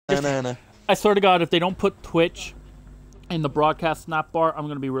I swear to God, if they don't put Twitch in the broadcast snap bar, I'm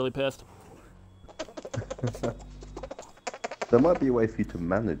gonna be really pissed. There might be a way for you to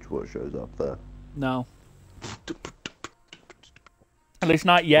manage what shows up there. No. At least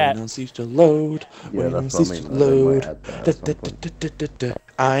not yet. When cease to load. Yeah, when that's what I cease mean. to They load. might add that at some point.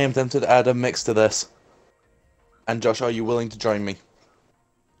 I am tempted to add a mix to this. And Josh, are you willing to join me?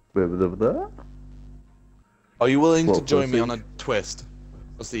 With that? Are you willing What, to join for me on a Siege? twist?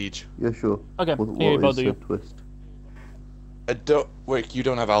 A siege? Yeah, sure. Okay, What, here, what both is of the you. twist? I don't. Wait, you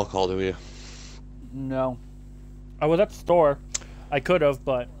don't have alcohol, do you? No. I was at the store. I could have,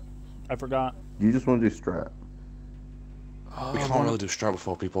 but I forgot. You just want to do strat. We can't really do strat with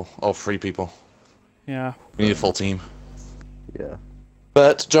 4 people. Or 3 people. Yeah. We need a full team. Yeah.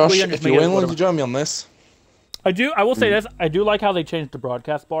 But, Josh, Well, yeah, just if make you're it willing whatever. to join me on this, I do. I will say this. I do like how they changed the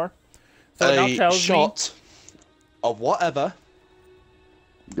broadcast bar. So it now a tells shot of whatever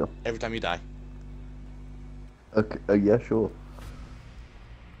Yeah. every time you die. Okay. Yeah, sure.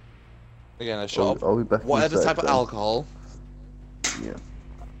 Again, a shot I'll be back of in whatever a sec, type of then. alcohol. Yeah.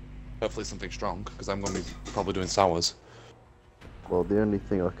 Hopefully something strong, because I'm going to be probably doing sours. Well, the only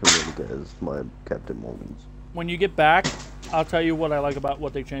thing I can really get is my Captain Morgans. me when you get back, I'll tell you what I like about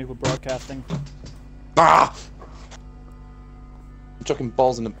what they changed with broadcasting. Ah! I'm chucking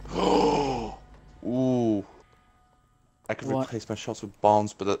balls in the... Ooh. I could What? replace my shots with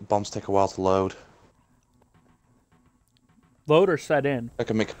bombs, but the bombs take a while to load. Load or set in. I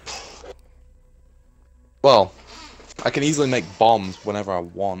can make... Well, I can easily make bombs whenever I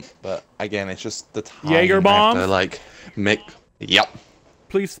want, but again, it's just the time. Jaeger I have bombs? to, like, make... Yep.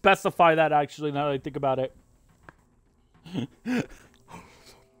 Please specify that, actually, now that I think about it.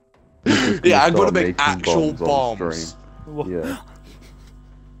 Yeah, I'm gonna Start make making actual on bombs. Wha- Yeah.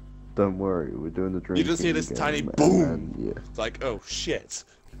 Don't worry, we're doing the dream. You just hear King this again, tiny man, boom. and yeah. It's like, oh shit.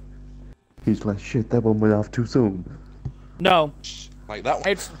 He's like, shit, that one went off too soon. No. Like that one.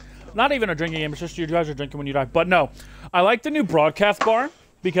 It's not even a drinking game. It's just you guys are drinking when you die. But no. I like the new broadcast bar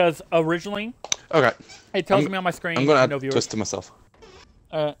because originally Okay. it tells me on my screen I'm gonna add no viewers. twist to myself.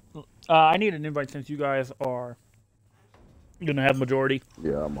 I need an invite since you guys are gonna have majority.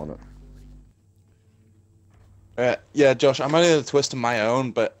 Yeah, I'm on it. Yeah, Josh, I'm adding a twist to my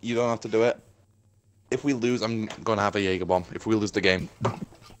own, but you don't have to do it. If we lose, I'm gonna have a Jaeger bomb. If we lose the game.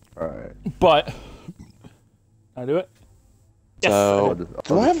 Alright. But I do it. Yes. So,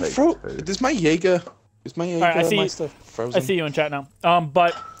 do I have a take fro? two. Is my Jaeger? Is my Jaeger I see- Meister frozen? I see you in chat now.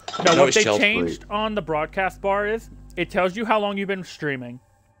 But no, No, what it's they shelf changed on the broadcast bar is it tells you how long you've been streaming,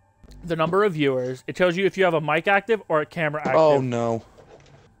 the number of viewers. It tells you if you have a mic active or a camera active. Oh no.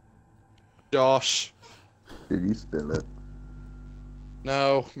 Josh. Did you spill it?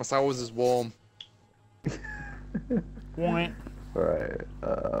 No, my sours is warm. Point. Alright,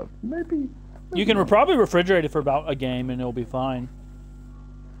 maybe... You can probably refrigerate it for about a game and it'll be fine.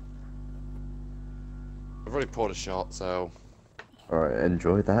 I've already poured a shot, so... Alright,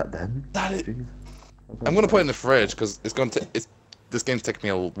 enjoy that then. That is... Jeez. I'm gonna put it in the fridge, because it's going to... This game's taking me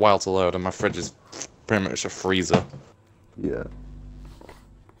a while to load, and my fridge is pretty much a freezer. Yeah.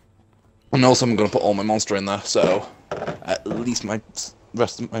 And also I'm gonna put all my monster in there, so... At least my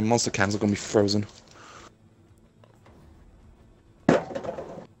rest of my monster cans are gonna be frozen.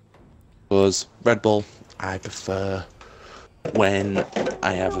 Because Red Bull, I prefer when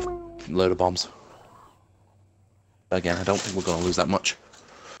I have a load of bombs. Again, I don't think we're gonna lose that much.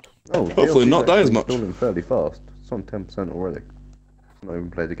 Oh, Hopefully DLC's not die as actually much. Installing fairly fast. It's on 10% already. I've not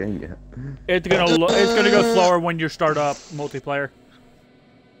even played the game yet. It's gonna go slower when you start up multiplayer.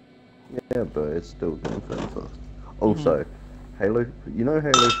 Yeah, but it's still going fairly fast. Also, Halo, you know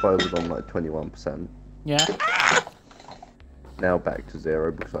Halo 5 was on like 21%. Yeah. Now back to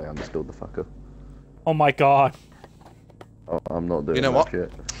 0 because I uninstalled the fucker. Oh my god. Oh, I'm not doing You know that what?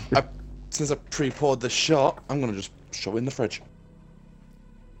 shit. Since I pre-poured the shot, I'm gonna just shove it in the fridge.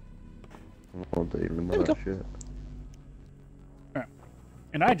 I'm not dealing There we with that shit.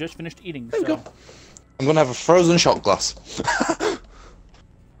 And I just finished eating, There we so go. I'm gonna have a frozen shot glass.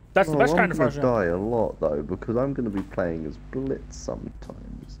 that's the best kind I'm of gonna frozen. die a lot though because I'm gonna be playing as Blitz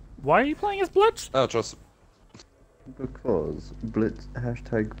sometimes. Why are you playing as Blitz? Oh, trust. Because Blitz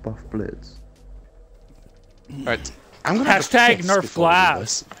hashtag buff Blitz. Right. I'm gonna have a Hashtag piss nerf before we do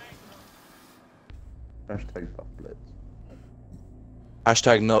glass. this. Hashtag buff Blitz.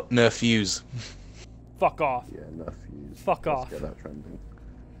 Hashtag nerf fuse. Fuck off. Yeah, enough views. Fuck Let's off. get that trending.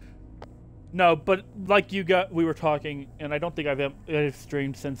 No, but like we were talking, and I don't think I've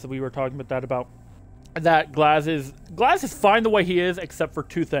streamed since we were talking about that Glaz is fine the way he is, except for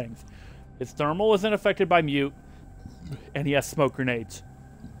 2 things. His thermal isn't affected by mute, and he has smoke grenades.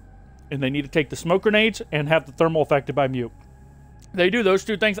 and they need to take the smoke grenades and have the thermal affected by mute. They do those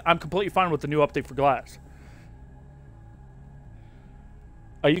two things, I'm completely fine with the new update for glass.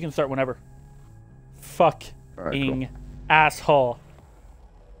 Oh, you can start whenever. Fucking Alright, cool. asshole.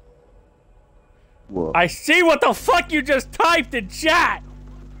 What? I see what the fuck you just typed in chat!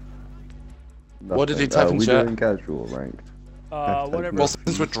 What did he Nothing. type in we chat? doing casual or ranked? Whatever. Well,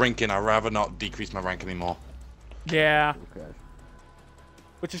 since we're drinking, I'd rather not decrease my rank anymore. Yeah. Okay.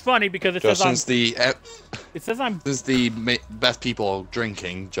 Which is funny because it Josh, says I'm... since the best people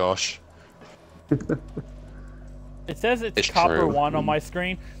drinking, Josh. It says it's It's copper true. 1 on my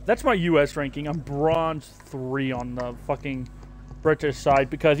screen. That's my US ranking. I'm bronze 3 on the fucking British side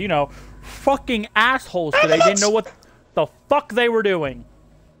because, you know, fucking assholes today didn't know what the fuck they were doing.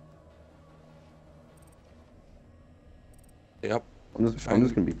 Yep. I'm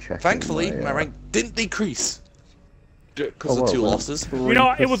just gonna be checking. Thankfully, my rank didn't decrease because Oh, of 2 well, losses. You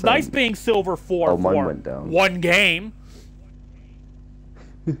know, it was 3%. nice being silver 4 Oh, mine for went down. 1 game.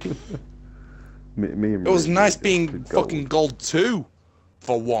 Me and It was Ruby nice did being good fucking gold 2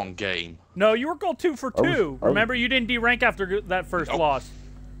 for 1 game. No, you were gold 2 for 2. I was- Remember, you didn't D-rank after that first Nope. loss.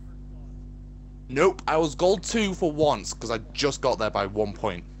 Nope, I was gold 2 for once because I just got there by 1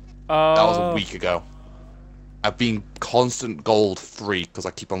 point. That was a week ago. I've been constant gold 3 because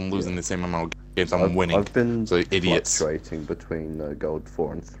I keep on losing the same amount of games I'm winning. I've been So idiots. fluctuating between gold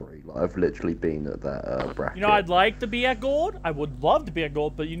 4 and 3. Like, I've literally been at that bracket. You know, I'd like to be at gold. I would love to be at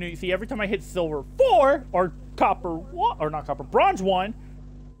gold, but you know, you see, every time I hit silver 4 or copper 1, or not copper, bronze 1,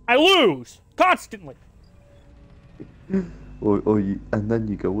 I lose constantly. Or you, and then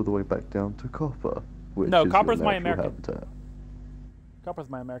you go all the way back down to copper. Which No, is copper's your my natural American. habitat. Copper's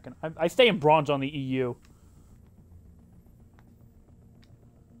my American. I stay in bronze on the EU.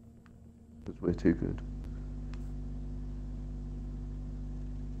 Because we're too good.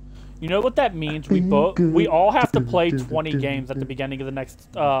 You know what that means? We all have to play 20 games at the beginning of the next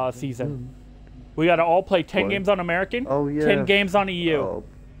season. We gotta all play 10 What? games on American, Oh, yeah. 10 games on EU. Oh,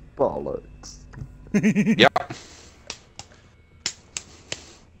 bollocks. Yep.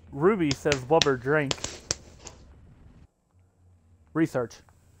 Ruby says Wubber drink. Research.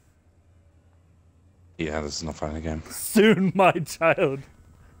 Yeah, this is not fun again. Soon, my child.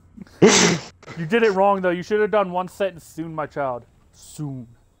 You did it wrong, though. You should have done one sentence, soon, my child. Soon.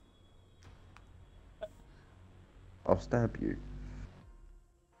 I'll stab you.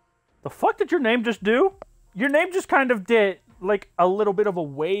 The fuck did your name just do? Your name just kind of did, like, a little bit of a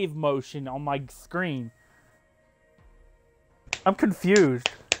wave motion on my screen. I'm confused.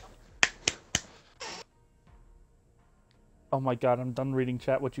 Oh my god, I'm done reading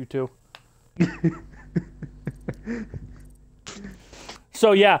chat with you two.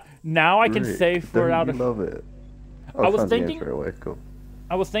 So yeah, now I can Rick, say for don't out you of... love it. I was found the thinking- answer away. Cool.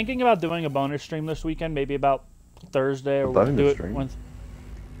 I was thinking about doing a bonus stream this weekend, maybe about Thursday, or A we'll bonus do it stream? once.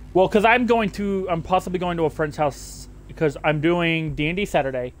 Well, because I'm possibly going to a friend's house because I'm doing D&D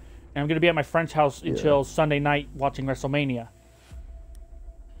Saturday, and I'm going to be at my friend's house until Sunday night watching WrestleMania.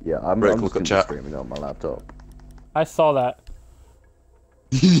 Yeah, I'm Rick, just look gonna at be chat. streaming on my laptop. I saw that.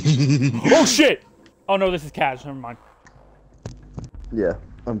 Oh shit! Oh no, this is Cash. Never mind. Yeah,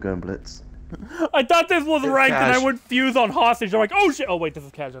 I'm going blitz. I thought this was It's ranked, and I Cash. would fuse on hostage. I'm like, oh shit! Oh wait, this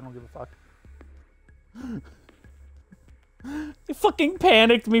is Cash. I don't give a fuck. He fucking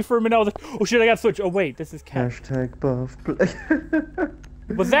panicked me for a minute. I was like, oh shit! I got to switch. Oh wait, this is Cash. Hashtag buff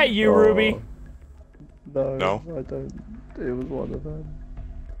play. Was that you, Oh. Ruby? No, No. I don't. It was one of them.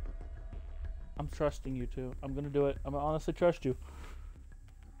 I'm trusting you too. I'm gonna do it. I'm gonna honestly trust you.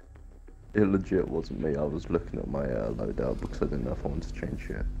 It legit wasn't me. I was looking at my loadout because I didn't know if I wanted to change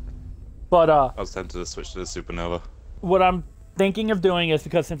shit. But I was tempted to switch to the Supernova. what I'm thinking of doing is,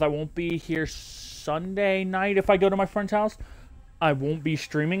 because since I won't be here Sunday night if I go to my friend's house, I won't be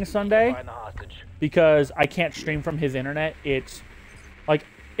streaming Sunday because I can't stream from his internet. It's like,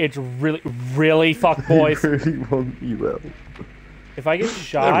 it's really fuck boys. I really want you out. If I get I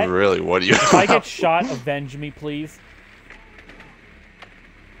shot, really want you. if I get shot, avenge me, please.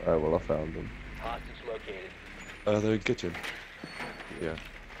 Alright, well, I found them. Hostage located. They're in the kitchen. Yeah.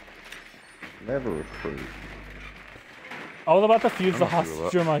 Never recruit. I was about to fuse the I'm not sure hostage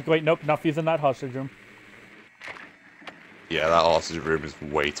about- room. I'm like, wait, nope, not fusing that hostage room. Yeah, that hostage room is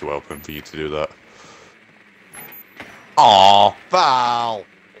way too open for you to do that. Aww, foul!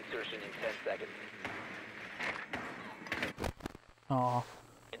 Insertion in 10 seconds. Aw.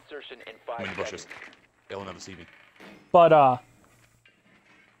 Insertion in I'm 5 in the bushes. seconds. They'll never see me. But,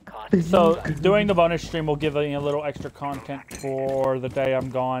 Contact so inside. doing the bonus stream will give me a little extra content for the day I'm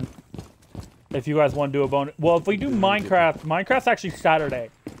gone. If you guys want to do a bonus, well, if we do Minecraft, Minecraft's actually Saturday.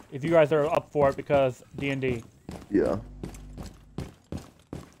 if you guys are up for it, because D&D. Yeah.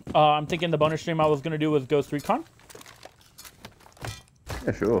 I'm thinking the bonus stream I was gonna do was Ghost Recon.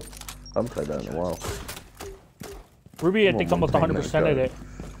 Yeah, sure. I haven't played that in a while. Ruby, I think, almost 100%ed it.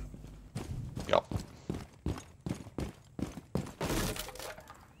 Yep.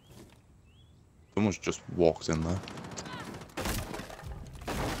 Someone's just walked in there.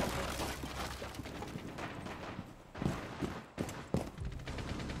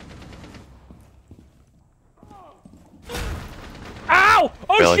 Ow!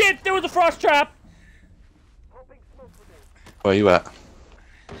 Oh Really? shit! There was a frost trap. Where are you at?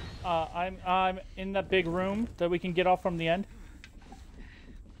 I'm in that big room that we can get off from the end.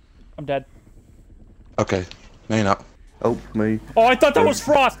 I'm dead. Okay. No, you're not. Help me. Oh, I thought that was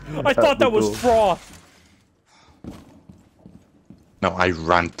frost. I thought that was frost. No, I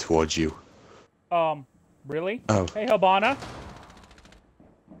ran towards you. Really? Oh. Hey, Habana.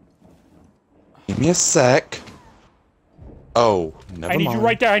 Give me a sec. Oh, never mind. I need you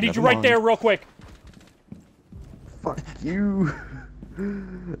right there. I need you right there, real quick. Fuck you.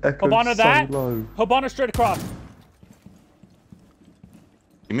 Echo's Habana, so that. low. Habana, straight across.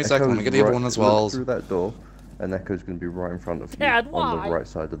 Give me a sec. Let me Echo's get the other one as well. Look through that door, and Echo's gonna be right in front of you Dad, on why? the right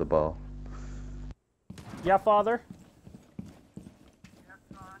side of the bar. Yeah, father.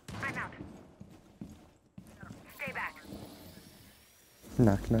 I'm out. Stay back.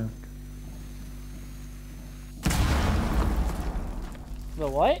 Knock knock. The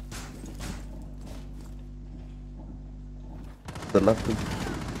what? The left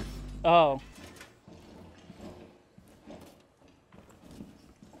of Oh.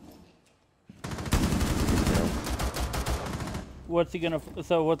 What's he gonna?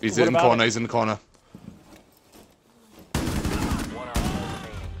 So what's? He's what in the about corner. it? He's in the corner. One on four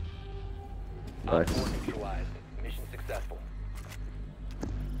remaining. Nice. Four neutralized. Mission successful.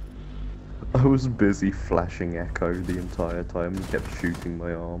 I was busy flashing Echo the entire time. He kept shooting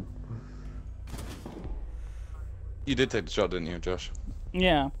my arm. You did take the shot, didn't you, Josh?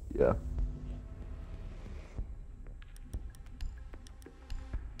 Yeah. Yeah.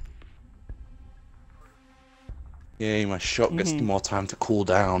 Yay, my shot gets more time to cool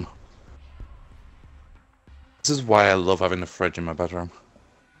down. This is why I love having a fridge in my bedroom.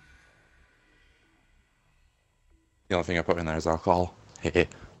 The only thing I put in there is alcohol.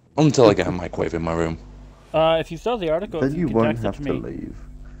 Until I get a microwave in my room. If you saw the article, Then you can won't text it have to to me. leave.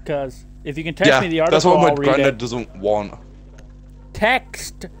 Because if you can text Yeah, me the article, that's what my I'll read granddad it. doesn't want.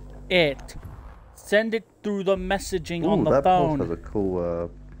 Text it. Send it through the messaging on Ooh, the that pulse phone. has a cool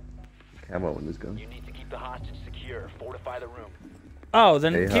camo in his gun. You need to keep the hostage secure. Fortify the room. Oh,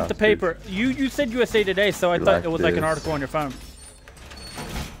 then Hey, keep the hostage. paper. You said USA Today, so I You thought like it was like an this. article on your phone.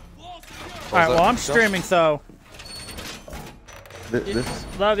 Alright, well, I'm streaming, so. This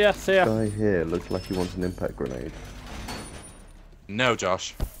Love ya. See ya. guy here looks like he wants an impact grenade. No,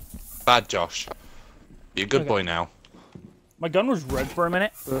 Josh. Bad Josh. Be a good boy now. My gun was red for a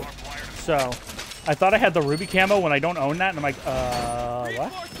minute, so I thought I had the ruby camo when I don't own that, and I'm like,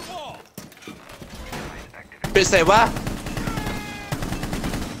 what? Bitch, say what?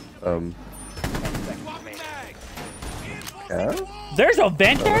 Yeah? There's a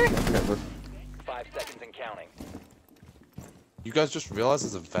vent there? 5 seconds and counting. You guys just realized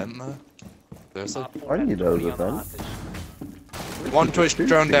there's a vent there? There's a... Op 4 I has knew there was 20 a on the vent. hostage. One Twitch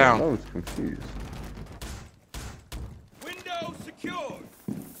drone I down. was confused. Window secured.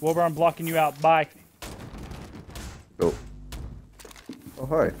 Wilbur, I'm blocking you out. Bye. Oh. Oh,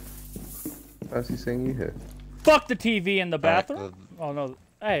 hi. How's he seeing you here? Fuck the TV in the Alright, bathroom. Oh, no.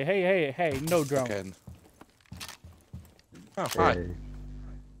 Hey, no drone. Okay. Oh, hi.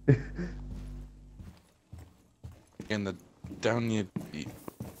 Hey. In the down the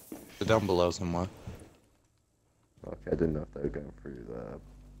down below somewhere. Okay, I didn't know if they were going through the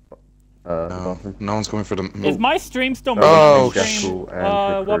No, bathroom. no one's coming for the. Is my stream still moving? Oh, My stream, Jackal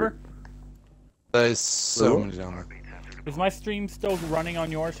and Wubber? Recruit. There's so Hello? many down there. Is my stream still running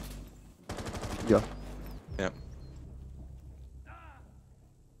on yours? Yeah. Yep.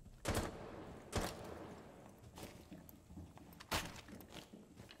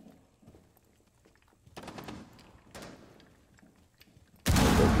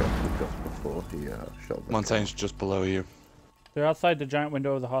 Just before he shot the Montaigne's just below you. They're outside the giant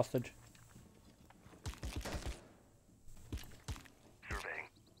window of the hostage.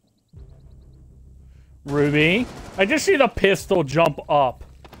 Ruby? I just see the pistol jump up.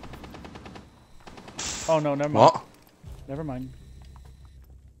 Oh no, never mind. What? Never mind.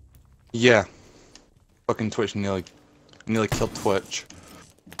 Yeah. Fucking Twitch nearly killed Twitch.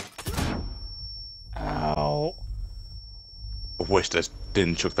 Ow. I wish this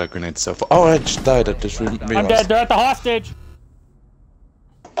didn't chuck that grenade so far. Oh, I just died. I just realized. I'm dead. They're at the hostage.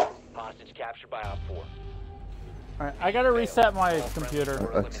 Hostage captured by Op 4. Alright, I gotta reset my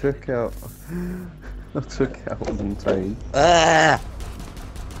computer. I took out. I took out Montaigne. Ah!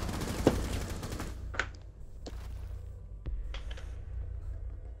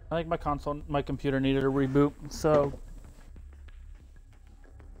 I think my computer needed a reboot, so.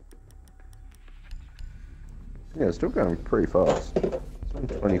 Yeah, it's still going pretty fast. It's on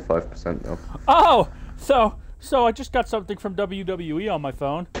 25% now. Oh! So I just got something from WWE on my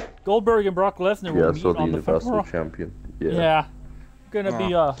phone. Goldberg and Brock Lesnar Yeah, will I meet saw the on the Universal Champion. Yeah. Yeah. Gonna be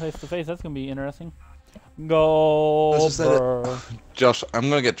face to face. That's gonna be interesting. Goldberg. Josh, I'm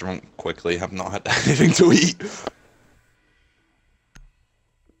gonna get drunk quickly. I've not had anything to eat.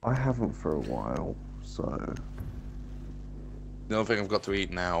 I haven't for a while, so. The only thing I've got to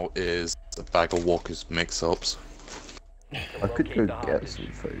eat now is a bag of Walker's mix-ups. I could go get some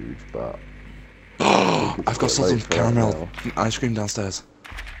food, but. I've got some late for that caramel ice cream downstairs.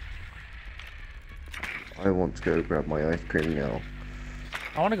 I want to go grab my ice cream now.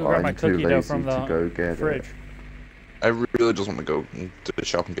 I want to go grab my I'm too cookie dough lazy from to go the get fridge. it. I really just want to go to the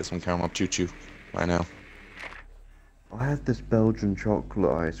shop and get some caramel choo-choo right now. I had this Belgian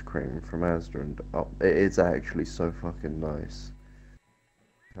chocolate ice cream from Asda, and it's actually so fucking nice.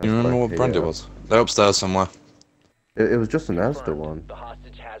 You remember what brand it was? They're upstairs somewhere. It was just an Asda one. The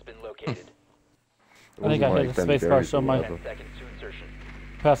hostage has been located. I think I hit the space bar, so my 10 seconds to insertion.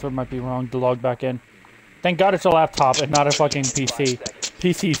 password might be wrong to log back in. Thank God it's a laptop and not a fucking PC.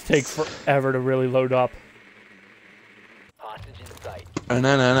 PCs take forever to really load up. Hostage in sight.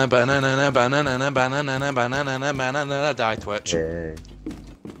 Banana, banana, banana, banana, banana, banana, die Twitch. Yeah.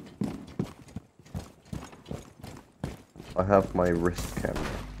 I have my wrist camera.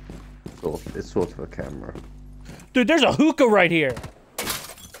 It's sort of a camera. Dude, there's a hookah right here.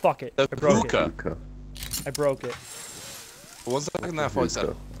 Fuck it. I broke it. Hookah. I broke it. For 1 second there, I thought you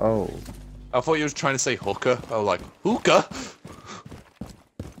said. Oh. I thought you were trying to say hooker. I was like, hookah?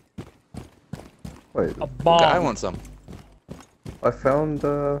 Wait. A bomb. I want some. I found,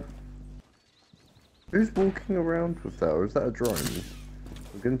 who's walking around with that, or is that a drone?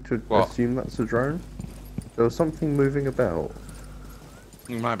 I'm going to assume that's a drone. There was something moving about.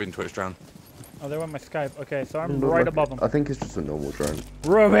 You might have been Twitch drone. Oh, there went my Skype. Okay, so I'm right above them. I think it's just a normal drone.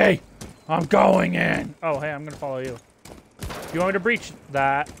 Ruby! I'm going in! Oh, hey, I'm gonna follow you. You want me to breach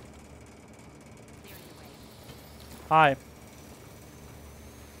that? Hi.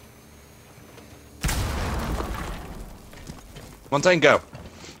 Montaigne, go.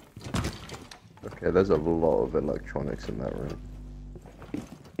 Okay, there's a lot of electronics in that room.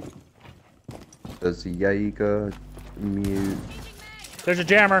 There's a Jaeger, mute. There's a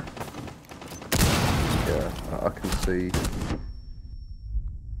jammer. Yeah, I can see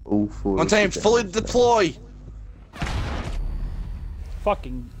all four. Montaigne, of the fully jammers there. deploy!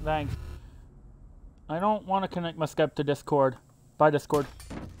 Fucking thanks. I don't want to connect my Skype to Discord. Bye, Discord.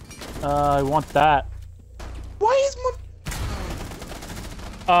 I want that. Why is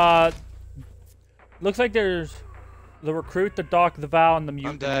Looks like there's the recruit, the doc, the Val, and the mute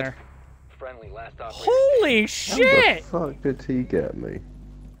in dead. there. Friendly, last operator. Holy How shit! the fuck did he get me?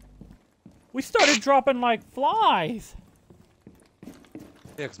 We started dropping like flies. Yeah,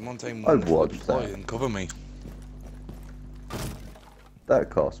 because Montaigne I'd watch deploy that. and cover me. That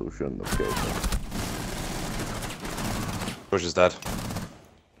castle shouldn't have killed me. Bush is dead.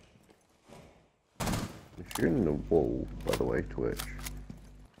 You're shooting the wall, by the way, Twitch.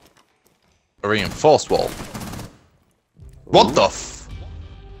 A reinforced wall. What the f?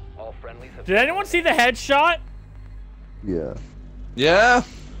 All friendlies have Did anyone see the headshot? Yeah. Yeah?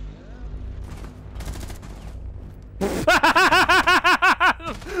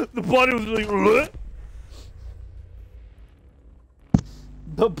 The body was like, what?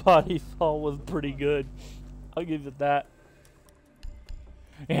 The body fall was pretty good. I'll give it that.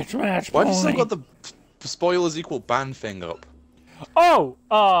 It's match Why do you still point. got the spoilers equal ban thing up? Oh,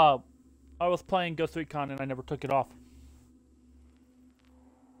 I was playing Ghost Recon and I never took it off.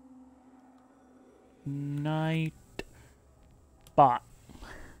 Night bot.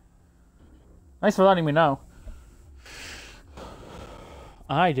 Thanks for letting me know.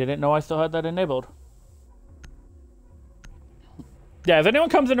 I didn't know I still had that enabled. Yeah, if anyone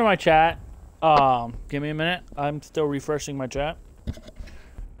comes into my chat, give me a minute. I'm still refreshing my chat.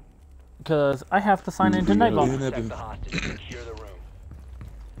 Because I have to sign into Nightbot. protect the hostage. Secure the room.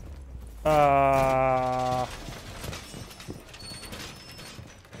 The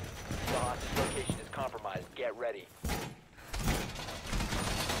hostage location is compromised. Get ready.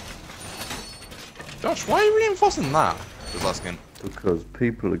 Josh, why are you reinforcing that? Just asking. Because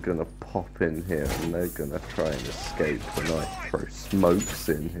people are gonna pop in here and they're gonna try and escape when I throw smokes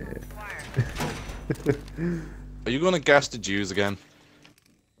in here. Are you gonna gas the Jews again?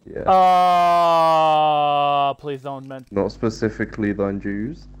 Yeah. Please don't Not specifically thine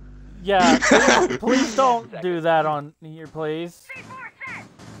Jews. Yeah, please don't do that on here, please.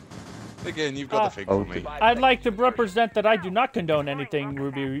 Again, you've got the thing for me. I'd like to represent that I do not condone anything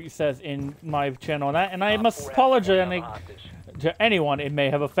Ruby says in my channel on that, and I must apologize to anyone it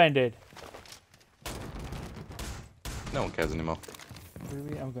may have offended. No one cares anymore.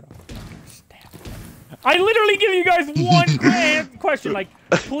 Ruby, I'm gonna stab. I literally give you guys one question, like,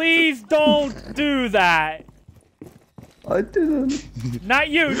 please don't do that. I didn't. Not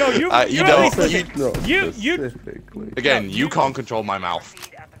you. No, you. Again, you can't control my mouth.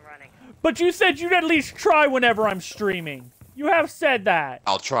 But you said you'd at least try whenever I'm streaming. You have said that.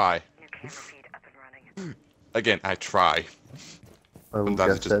 I'll try. Again, I try.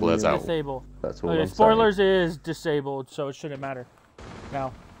 Sometimes it just blurs out. Disable. That's all okay, I'm spoilers saying. is disabled, so it shouldn't matter.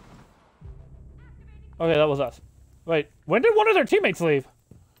 Now. Okay, that was us. Wait, when did one of their teammates leave?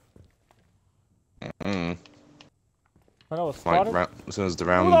 Mm. I know, spotted. Like, as soon as the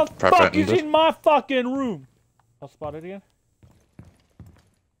round Who the prep fuck is ended. in my fucking room? I'll spot it again.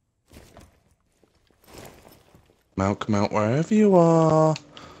 Come out wherever you are.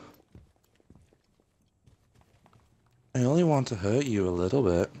 I only want to hurt you a little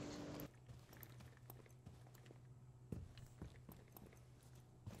bit.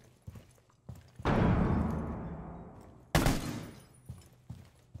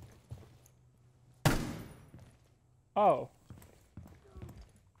 Oh.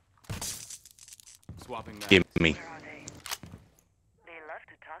 Swapping that. Give me. They love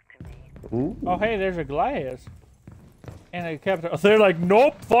to talk to me. Ooh. Oh, hey, there's a glass. And a capital. They're like,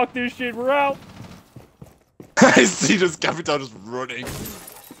 nope, fuck this shit, we're out. I see this Capital just running.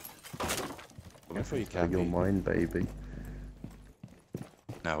 Coming for you, Cappy. You're mine, baby.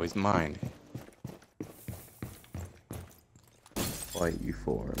 No, he's mine. Fight you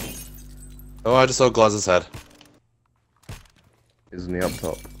for him. Oh, I just saw Glaz's head. Isn't he up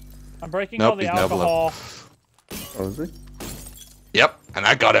top? I'm breaking Nope, all the he's now below. alcohol. Oh, is he? Yep, and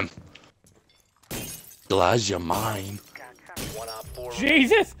I got him. Glaz, you're mine. One op 4.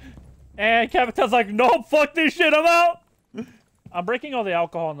 Jesus! And Capital's like, nope, fuck this shit, I'm out! I'm breaking all the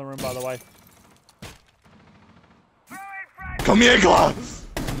alcohol in the room, by the way. Come here, Glaz!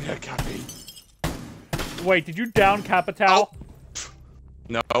 Come here, Cappy. Wait, did you down Capital?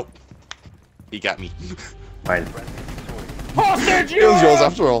 No. He got me. Mine. Hostage, It was yours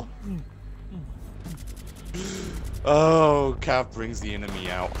after all. Oh, Cap brings the enemy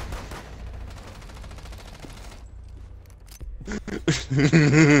out.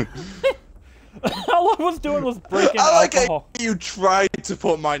 All I was doing was breaking I like alcohol. how you tried to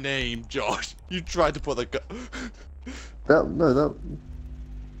put my name, Josh. You tried to put the...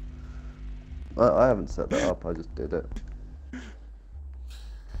 I haven't set that up, I just did it.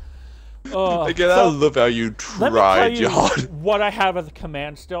 Again, I love how you Let me tried, tell you Josh. what I have as a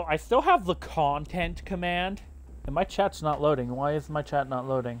command still. I still have the content command. And my chat's not loading. Why is my chat not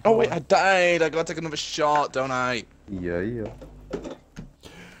loading? Oh wait, I died. I gotta take another shot, don't I? Yeah.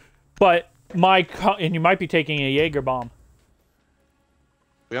 But and you might be taking a Jaeger bomb.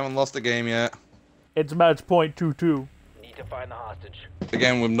 We haven't lost the game yet. It's match point 2-2. Need to find the hostage.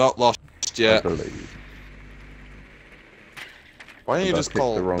 Again, we've not lost yet. I believe. Why don't you I just picked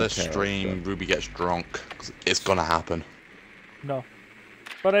call the wrong this character. stream Ruby Gets Drunk? 'Cause it's gonna happen. No.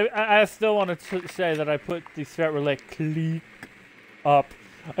 But I still want to say that I put the threat relay click up.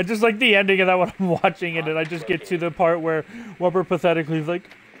 I just like the ending of that when I'm watching it, and I just get to the part where Wubber pathetically is like,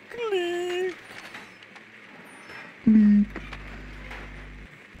 click.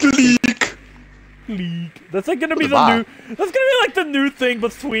 Click. Click. That's like gonna be the Goodbye. new. That's gonna be like the new thing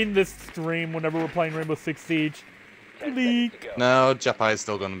between this stream whenever we're playing Rainbow Six Siege. 10 seconds to Click. go. No, Japai is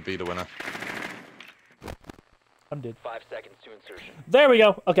still gonna be the winner. I'm dead. 5 seconds to insertion. There we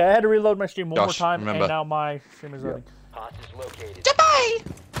go. Okay, I had to reload my stream one more Josh, time, remember. and now my stream is running. Hostage located. I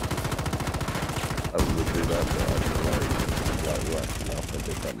would do that, but I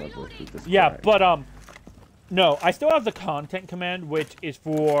did that level with this Yeah, crack. but no, I still have the content command, which is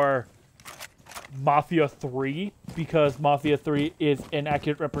for Mafia 3, because Mafia 3 is an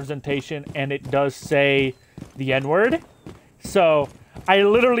accurate representation, and it does say the N-word. So I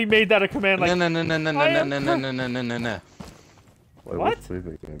literally made that a command like. No. Wait, What? what's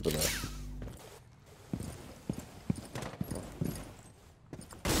moving over there?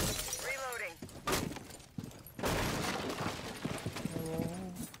 Reloading.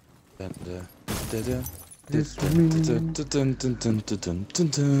 It's me.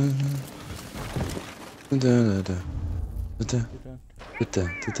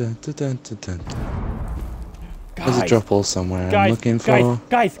 There's a drop hole somewhere. I'm Guys, looking for.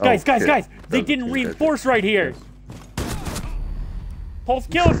 guys! Oh, They shit. didn't Okay, reinforce right here. Paul's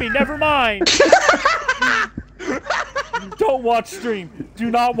killing me. Never mind. Don't watch stream. Do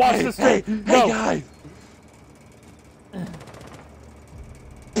not watch the stream. No. Hey, guys.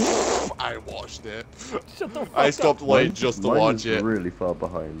 I watched it. Shut the fuck I up. stopped waiting just to Mine watch is it. really far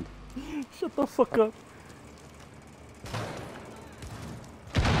behind. Shut the fuck up.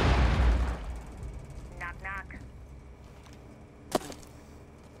 Knock, knock.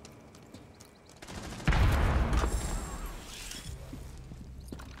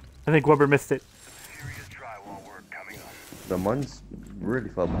 I think Wubber missed it. Serious drywall work coming up. No, mine's really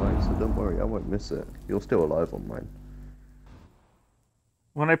far behind, so don't worry, I won't miss it. You're still alive on mine.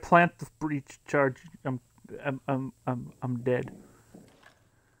 When I plant the breach charge, I'm dead.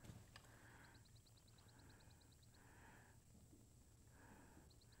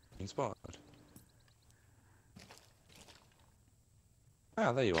 Spot.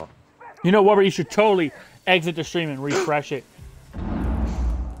 Ah, there you are. You know, Wubber, you should totally exit the stream and refresh it.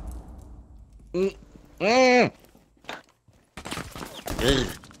 Only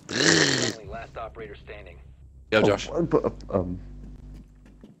last operator standing. Yo, Josh. Oh, but,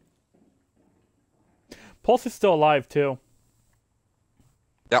 Pulse is still alive too.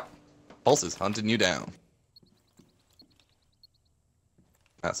 Yep. Pulse is hunting you down.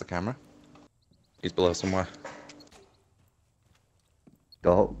 That's the camera. He's below somewhere.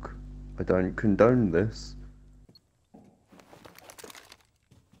 Doc, I don't condone this.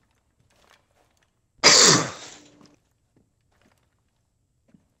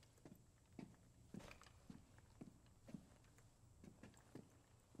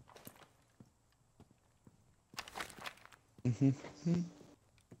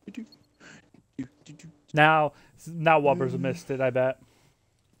 Now Wubber's missed it, I bet.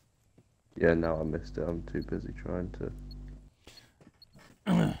 Yeah, no, I missed it. I'm too busy trying to.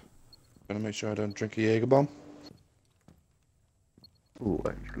 Gonna make sure I don't drink a Jaeger bomb. Oh,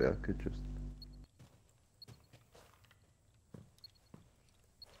 actually, I could just.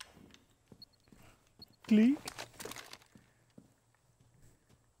 Gleek.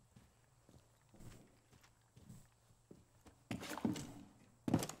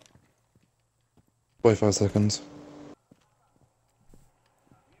 45 seconds.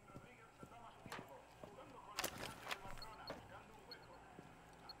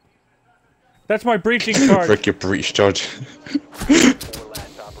 That's my breaching charge. Frick your breach charge. Four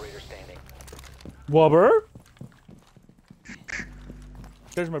last operator standing. Wubber?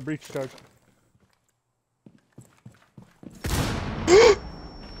 There's my breach charge.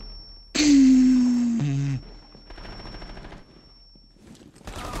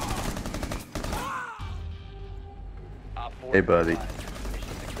 Op 4 Hey, buddy. Mission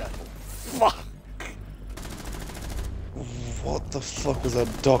successful. Fuck. What the fuck was that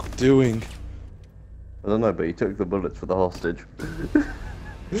doc doing? I don't know, but he took the bullets for the hostage.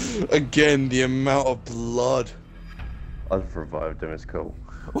 Again, the amount of blood. I've revived him, it's cool.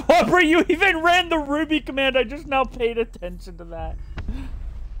 Wubber, you even ran the Ruby command. I just now paid attention to that.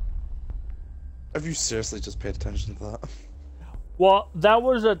 Have you seriously just paid attention to that? Well, that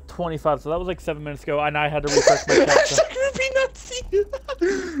was a 25, so that was like 7 minutes ago, and I had to refresh my chat. So.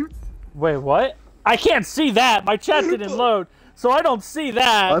 Wait, what? I can't see that. My chat didn't load, so I don't see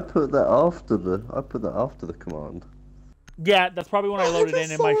that. I put that after the command. Yeah, that's probably when I loaded in,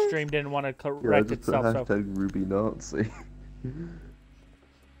 and my stream didn't want to Yeah, I correct just put itself. So. hashtag Ruby Nazi.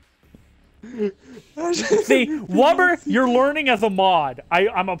 See, Wubber, you're learning as a mod.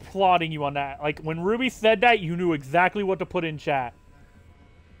 I'm applauding you on that. Like, when Ruby said that, you knew exactly what to put in chat.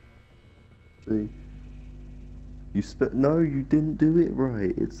 See, you no, you didn't do it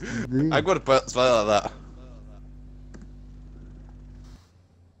right. It's this. I'm gonna spell it like that.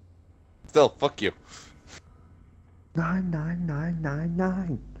 Still, fuck you.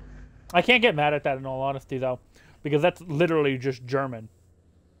 99999. I can't get mad at that in all honesty, though, because that's literally just German.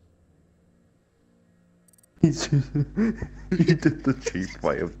 You did the cheap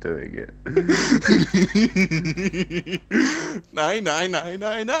way of doing it.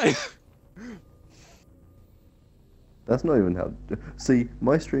 99999. That's not even how. See,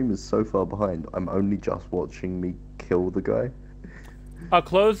 my stream is so far behind. I'm only just watching me kill the guy. I'll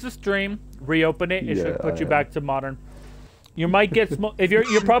close the stream, reopen it. It should put you I back to modern. You might get if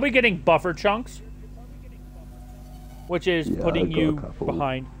you're probably getting buffer chunks, which is Yeah, putting I got a you couple.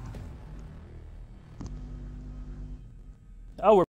 behind. Oh, we're